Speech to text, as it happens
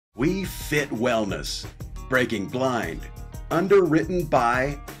We Fit Wellness, Breaking Blind, underwritten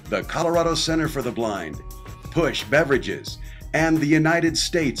by the Colorado Center for the Blind, Push Beverages, and the United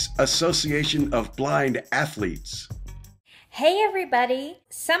States Association of Blind Athletes. Hey everybody!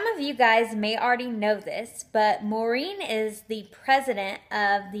 Some of you guys may already know this, but Maureen is the president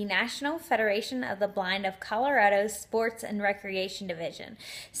of the National Federation of the Blind of Colorado's Sports and Recreation Division.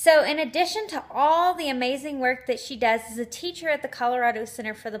 So in addition to all the amazing work that she does as a teacher at the Colorado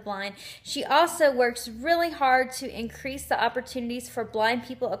Center for the Blind, she also works really hard to increase the opportunities for blind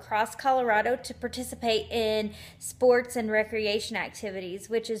people across Colorado to participate in sports and recreation activities,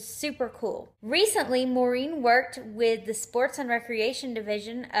 which is super cool. Recently, Maureen worked with the Sports and Recreation Division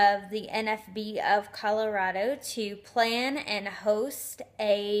of the NFB of Colorado to plan and host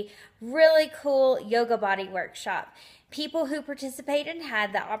a really cool yoga body workshop. People who participated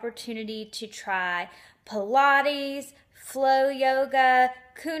had the opportunity to try pilates, flow yoga,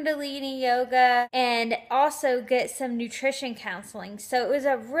 kundalini yoga, and also get some nutrition counseling. So it was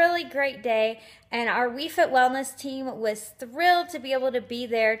a really great day, and our We Fit Wellness team was thrilled to be able to be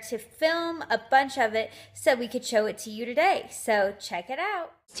there to film a bunch of it so we could show it to you today. So check it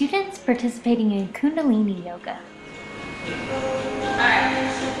out. Students participating in kundalini yoga. Alright,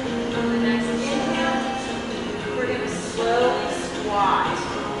 on the next inhale, we're going to slowly squat.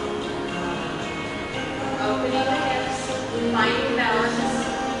 Opening the hips, finding balance,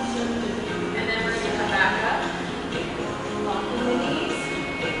 and then we're going to come back up, locking the knees,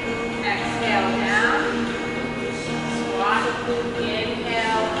 exhale down, squat,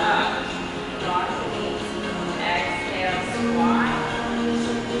 inhale up, lock the knees, exhale, squat,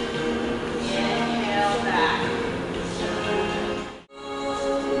 inhale back.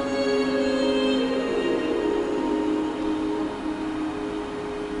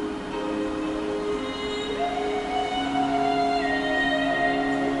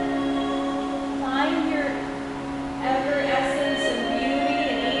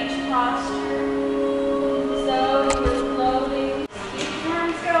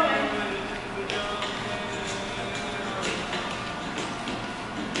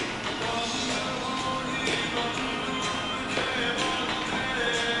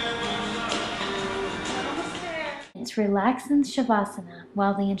 Relax in Shavasana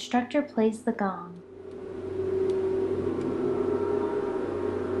while the instructor plays the gong.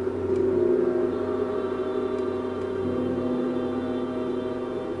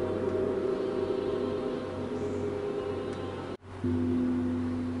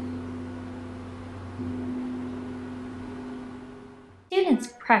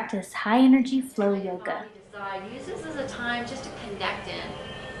 Students practice high-energy flow yoga. Use this as a time just to connect in.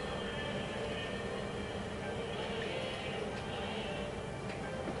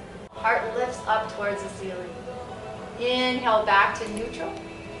 Heart lifts up towards the ceiling. Inhale back to neutral.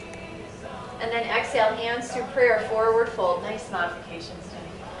 And then exhale, hands through prayer, forward fold. Nice modification,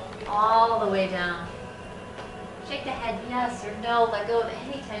 Steady. All the way down. Shake the head yes or no. Let go of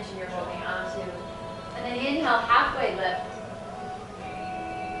any tension you're holding onto. And then inhale, halfway lift.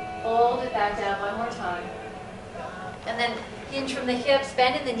 Fold it back down one more time. And then hinge from the hips,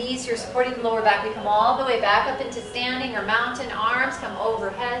 bend in the knees. You're supporting the lower back. We come all the way back up into standing or mountain. Arms come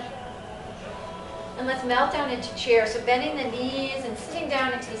overhead. And let's melt down into chair. So bending the knees and sitting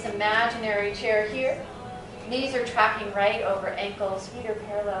down into this imaginary chair here. Knees are tracking right over ankles, feet are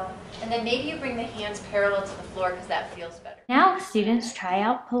parallel. And then maybe you bring the hands parallel to the floor because that feels better. Now students try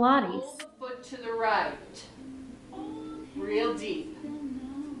out Pilates. Roll the foot to the right, real deep,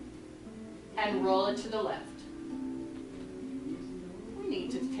 and roll it to the left. We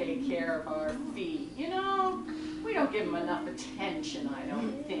need to take care of our feet. You know, we don't give them enough attention, I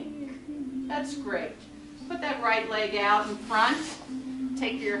don't think. That's great. Put that right leg out in front.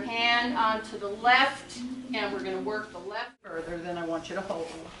 Take your hand onto the left, and we're going to work the left further. Then I want you to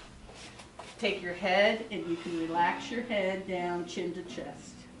hold. Take your head, and you can relax your head down, chin to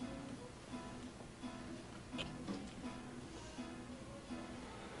chest.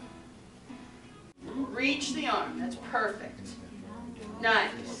 Reach the arm. That's perfect.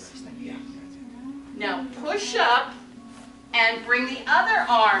 Nice. Now push up and bring the other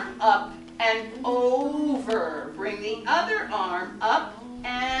arm up and over. Bring the other arm up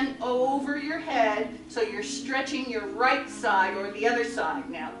and over your head so you're stretching your right side or the other side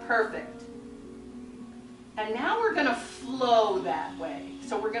now. Perfect. And now we're going to flow that way.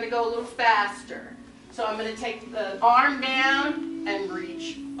 So we're going to go a little faster. So I'm going to take the arm down and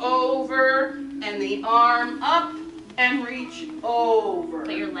reach over and the arm up and reach over.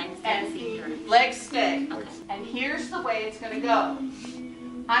 So your legs and legs stay. Okay. And here's the way it's going to go.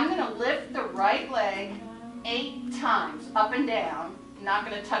 I'm going to lift the right leg 8 times up and down. I'm not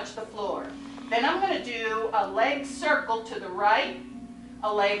going to touch the floor. Then I'm going to do a leg circle to the right,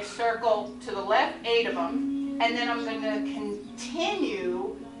 a leg circle to the left, 8 of them, and then I'm going to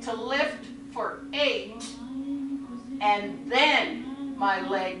continue to lift for 8, and then my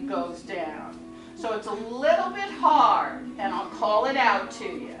leg goes down. So it's a little bit hard, and I'll call it out to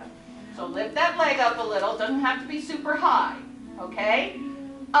you. So lift that leg up a little, doesn't have to be super high, okay?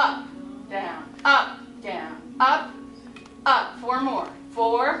 Up, down, up, down, up, up. 4 more.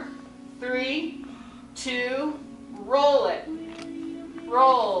 4, 3, 2, roll it.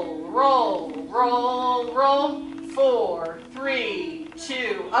 Roll, roll, roll, roll. 4, 3,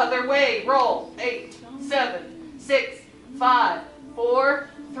 2, other way, roll. 8, 7, 6, 5, 4,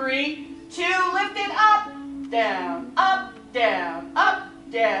 3, 2, lift it up, down, up, down, up,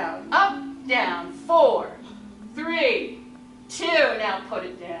 down, up, down. 4, 3, 2, now put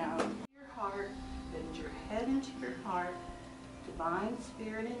it down. Your heart, bend your head into your heart. Divine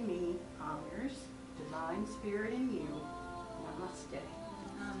Spirit in me, honors. Divine Spirit in you. Namaste.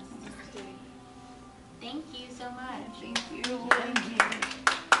 Namaste. Thank you so much. Thank you. Thank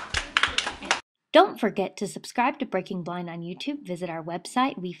you. Don't forget to subscribe to Breaking Blind on YouTube. Visit our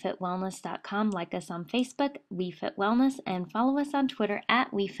website, WeFitWellness.com. Like us on Facebook, WeFitWellness, and follow us on Twitter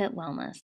at WeFitWellness.